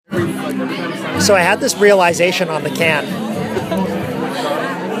So I had this realization on the can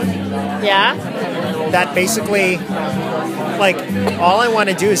Yeah? that basically, like, all I want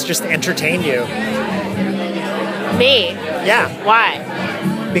to do is just entertain you. Me? Yeah, Why?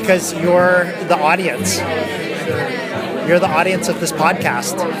 because you're the audience. You're the audience of this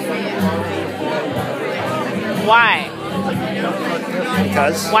podcast. Why?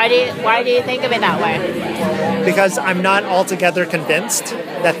 Because Why do you think of it that way? I'm not altogether convinced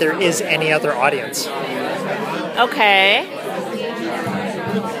that there is any other audience. Okay.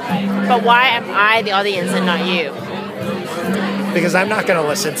 But why am I the audience and not you? Because I'm not going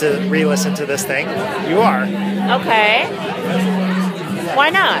to re-listen to this thing. You are. Okay. Why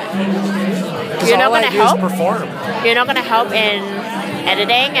not? Because You're not all I gonna do help? is perform. You're not going to help in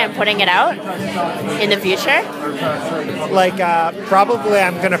editing and putting it out in the future? Like, probably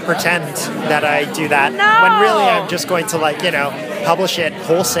I'm going to pretend that I do that. No! When really I'm just going to, like, publish it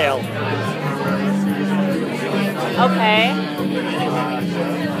wholesale. Okay.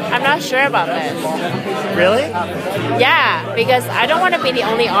 I'm not sure about this. Really? Yeah, because I don't want to be the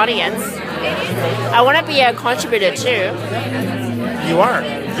only audience. I want to be a contributor too. You are.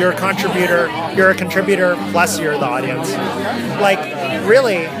 You're a contributor. You're a contributor plus you're the audience. Like,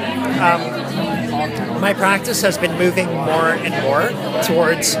 really, my practice has been moving more and more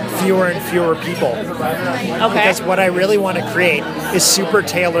towards fewer and fewer people. Okay. Because what I really want to create is super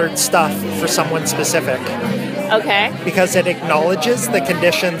tailored stuff for someone specific. Okay. Because it acknowledges the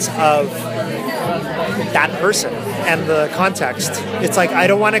conditions of that person and the context. It's like, I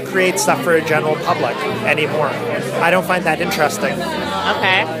don't want to create stuff for a general public anymore. I don't find that interesting.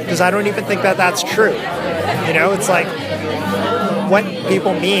 Okay. Because I don't even think that that's true. It's like, what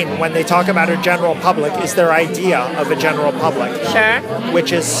people mean when they talk about a general public is their idea of a general public. Sure.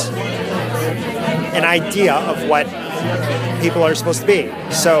 Which is an idea of what people are supposed to be.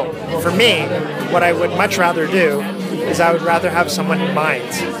 So for me, what I would much rather do is I would rather have someone in mind.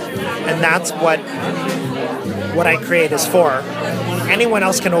 And that's what I create is for. Anyone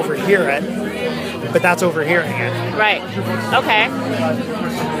else can overhear it, but that's overhearing it. Right. Okay.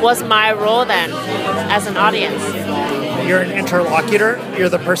 What's my role then as an audience? You're an interlocutor. You're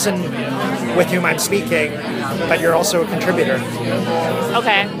the person with whom I'm speaking, but you're also a contributor.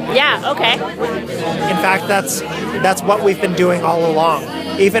 Okay. Yeah, okay. In fact, that's what we've been doing all along.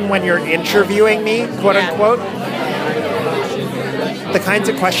 Even when you're interviewing me, quote unquote, the kinds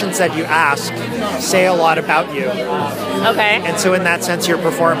of questions that you ask say a lot about you. Okay. And so in that sense, you're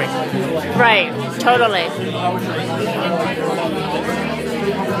performing. Right. Totally.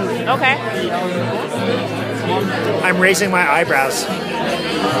 Okay. I'm raising my eyebrows.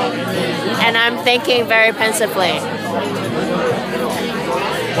 And I'm thinking very pensively.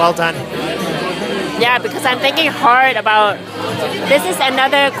 Well done. Yeah, because I'm thinking hard about... This is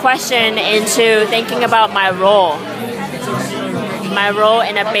another question into thinking about my role. My role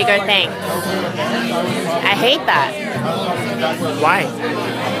in a bigger thing. I hate that. Why?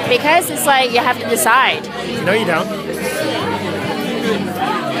 Because it's like you have to decide. No, you don't.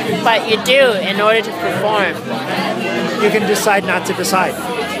 But you do in order to perform. You can decide not to decide.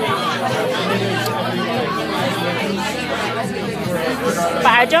 But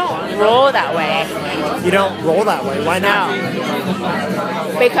I don't roll that way. You don't roll that way. Why not?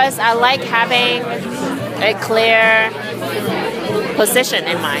 No. Because I like having a clear position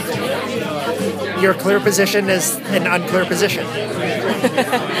in mind. Your clear position is an unclear position.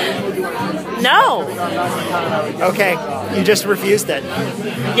 No. Okay, you just refused it.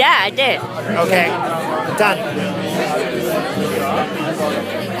 Yeah, I did. Okay, done.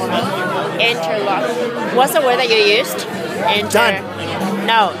 Interlock. What's the word that you used? Done.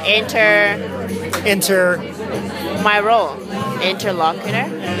 No, enter my role. Interlocutor?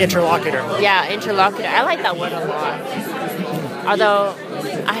 Interlocutor. Yeah, interlocutor. I like that word a lot. Although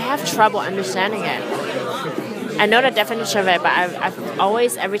I have trouble understanding it. I know the definition of it, but I've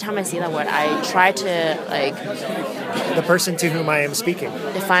always, every time I see that word, I try to the person to whom I am speaking.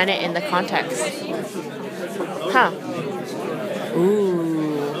 Define it in the context. Huh.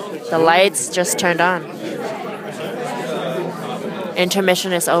 Ooh. The lights just turned on.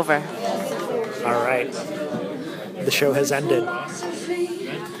 Intermission is over. All right. The show has ended.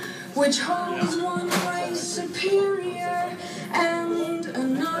 Which holds one race superior and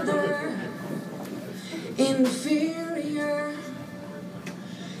another inferior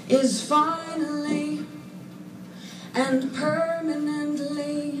is finally and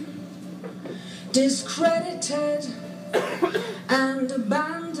permanently discredited and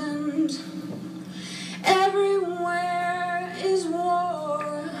abandoned. Everywhere is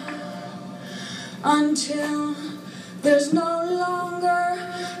war until there's no longer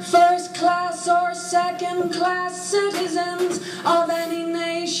first second-class citizens of any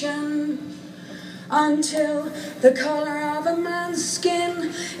nation, until the color of a man's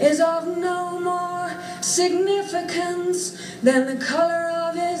skin is of no more significance than the color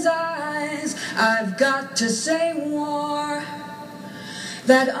of his eyes. I've got to say war.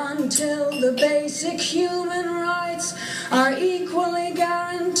 That until the basic human rights are equally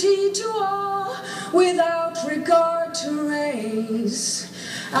guaranteed to all without regard to race,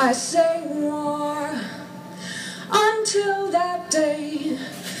 I say war. Until that day,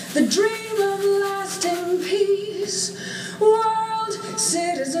 the dream of lasting peace, world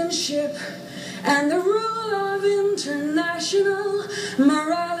citizenship, and the rule of international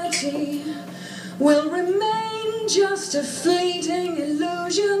morality will remain just a fleeting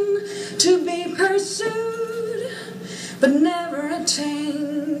illusion to be pursued but never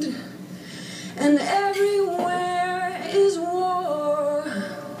attained. And everywhere is war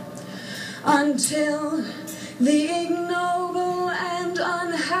until the ignoble and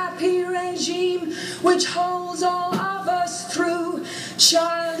unhappy regime which holds all of us through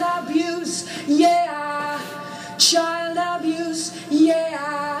child abuse, yeah, child abuse,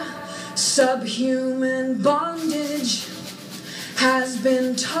 yeah, subhuman bondage has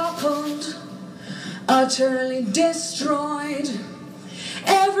been toppled, utterly destroyed.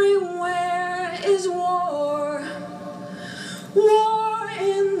 Everywhere is war. War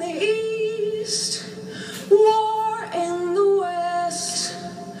in the east, war in the west,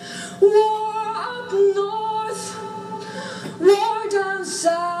 war up north, war down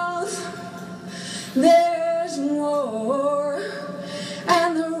south. There's war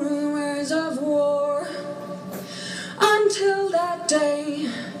and the rumors of war. Until that day,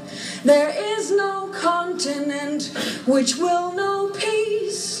 there is no continent which will know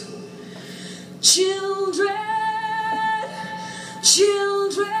peace. Children,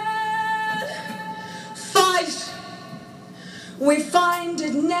 children, fight. We find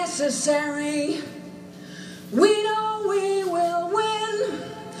it necessary. We know we will win.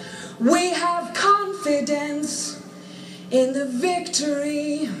 We have confidence in the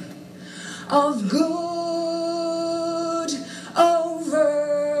victory of good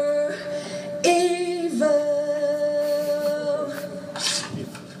over evil.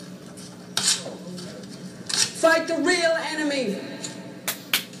 Fight the real enemy.